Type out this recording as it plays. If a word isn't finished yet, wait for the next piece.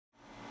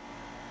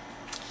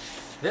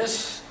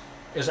This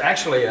is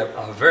actually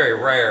a very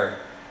rare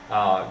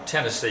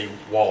Tennessee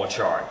wall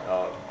chart,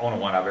 only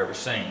one I've ever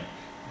seen.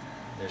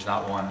 There's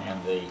not one in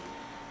the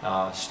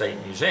State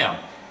Museum.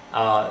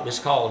 This is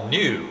called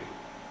New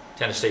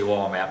Tennessee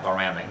Wall Map by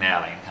Rand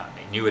McNally and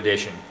Company, new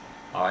edition.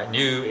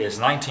 New is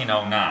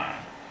 1909.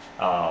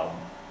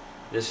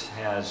 This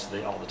has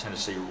all the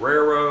Tennessee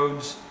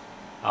railroads,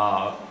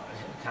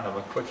 kind of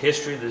a quick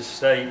history of the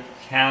state,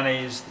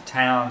 counties, the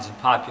towns and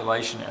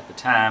population at the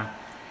time,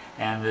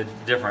 and the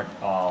different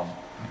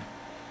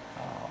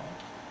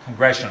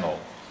congressional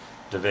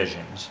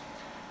divisions.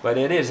 But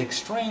it is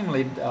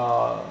extremely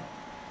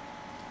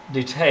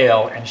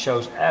detailed and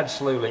shows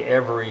absolutely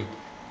every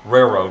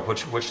railroad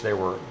which they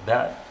were,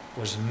 that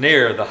was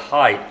near the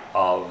height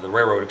of the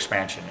railroad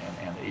expansion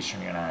in the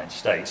eastern United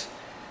States.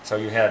 So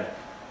you had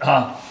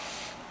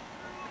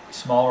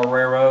smaller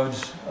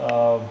railroads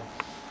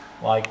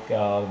like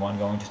the one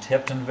going to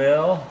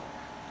Tiptonville,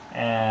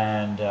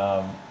 and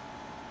well,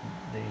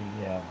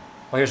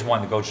 here's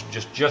one that goes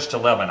just to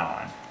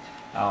Lebanon.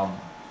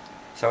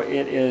 So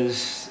it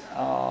is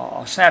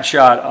a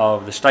snapshot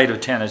of the state of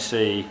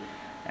Tennessee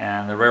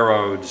and the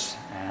railroads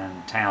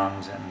and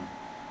towns and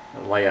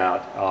the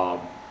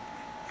layout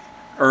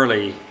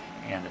early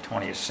in the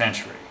 20th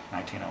century,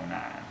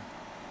 1909.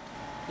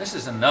 This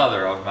is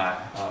another of my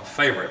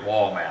favorite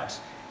wall maps.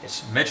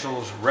 It's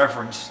Mitchell's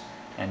Reference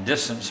and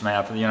Distance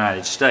Map of the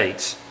United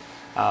States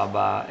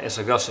by S.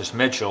 Augustus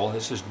Mitchell.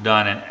 This was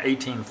done in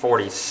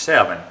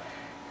 1847,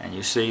 and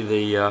you see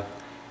the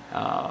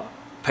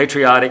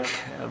patriotic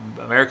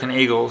American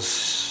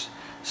eagles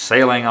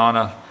sailing on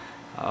a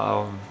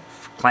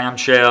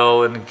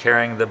clamshell and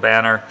carrying the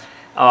banner.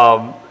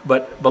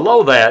 But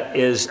below that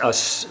is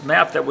a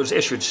map that was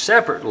issued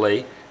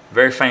separately,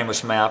 very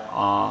famous map,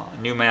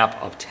 new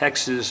map of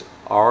Texas,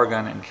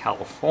 Oregon, and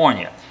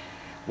California.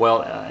 Well,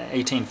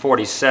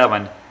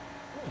 1847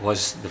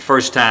 was the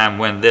first time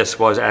when this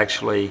was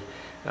actually,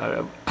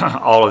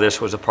 all of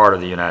this was a part of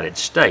the United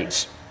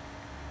States.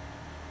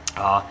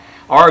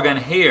 Oregon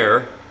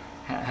here,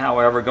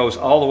 however, goes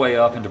all the way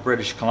up into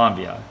British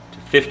Columbia to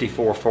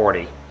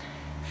 5440.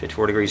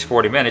 54 degrees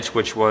 40 minutes,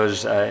 which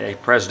was a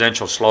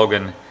presidential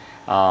slogan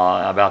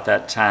about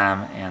that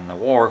time in the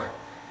war,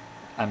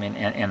 I mean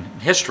in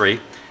history,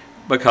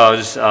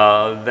 because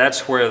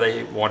that's where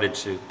they wanted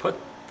to put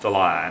the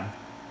line.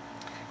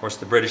 Of course,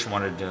 the British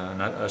wanted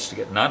us to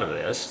get none of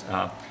this,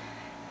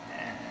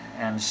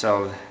 and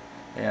so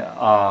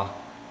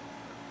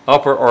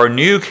Upper or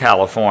New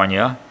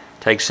California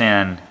takes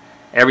in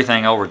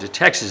everything over to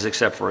Texas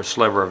except for a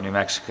sliver of New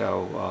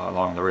Mexico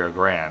along the Rio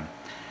Grande.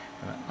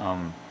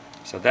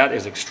 So that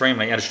is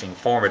extremely interesting,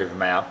 informative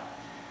map.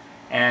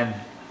 And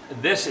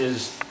this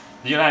is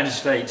the United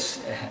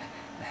States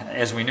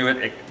as we knew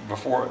it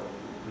before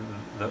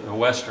the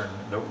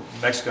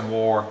Mexican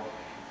War,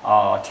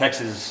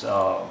 Texas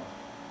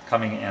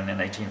coming in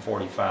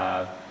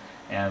 1845,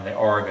 and the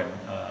Oregon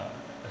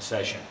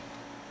accession.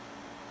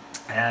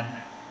 And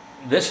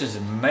this is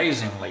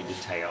amazingly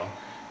detailed,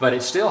 but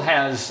it still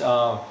has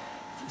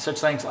such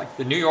things like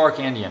the New York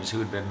Indians who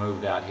had been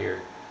moved out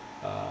here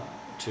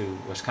to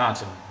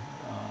Wisconsin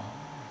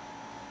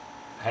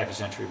half a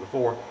century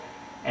before,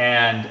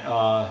 and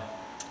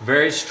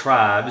various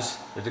tribes,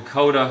 the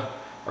Dakota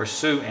or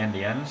Sioux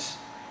Indians,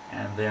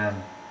 and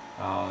then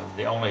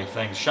the only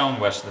things shown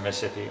west of the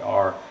Mississippi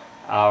are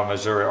Iowa,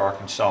 Missouri,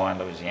 Arkansas, and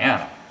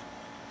Louisiana.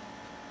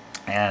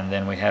 And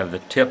then we have the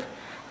tip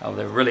of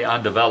the really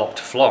undeveloped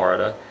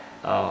Florida,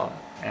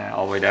 and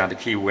all the way down to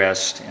Key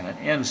West in an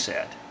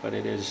inset. But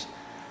it is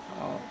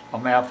a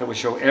map that would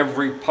show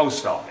every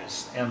post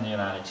office in the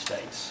United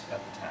States at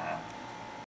the time.